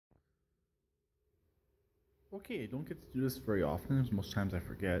Okay, I don't get to do this very often, as most times I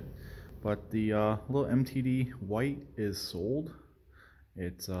forget, but the little MTD White is sold.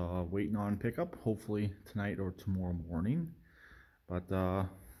 It's waiting on pickup, hopefully tonight or tomorrow morning, but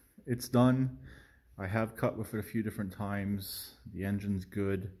it's done. I have cut with it a few different times. The engine's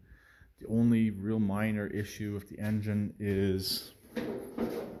good. The only real minor issue with the engine is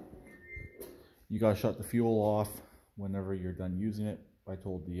you gotta shut the fuel off whenever you're done using it. I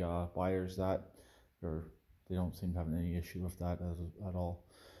told the buyers that. They don't seem to have any issue with that at all.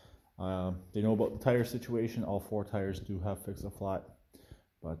 They know about the tire situation. All 4 tires do have fix-a-flat,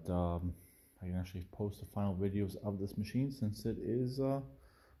 but I can actually post the final videos of this machine since it is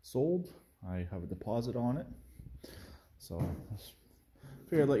sold. I have a deposit on it, so I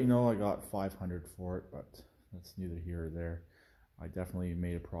figured I'd let you know I got $500 for it, but that's neither here or there. I definitely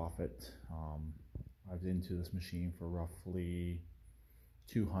made a profit. I was into this machine for roughly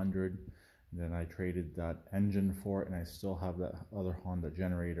 $200. Then I traded that engine for it, and I still have that other Honda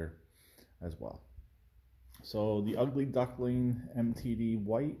generator as well. So the Ugly Duckling MTD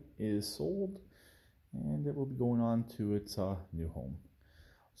White is sold, and it will be going on to its new home.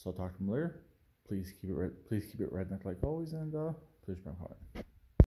 So I'll talk to them later. Please keep it redneck like always, and please remember comment.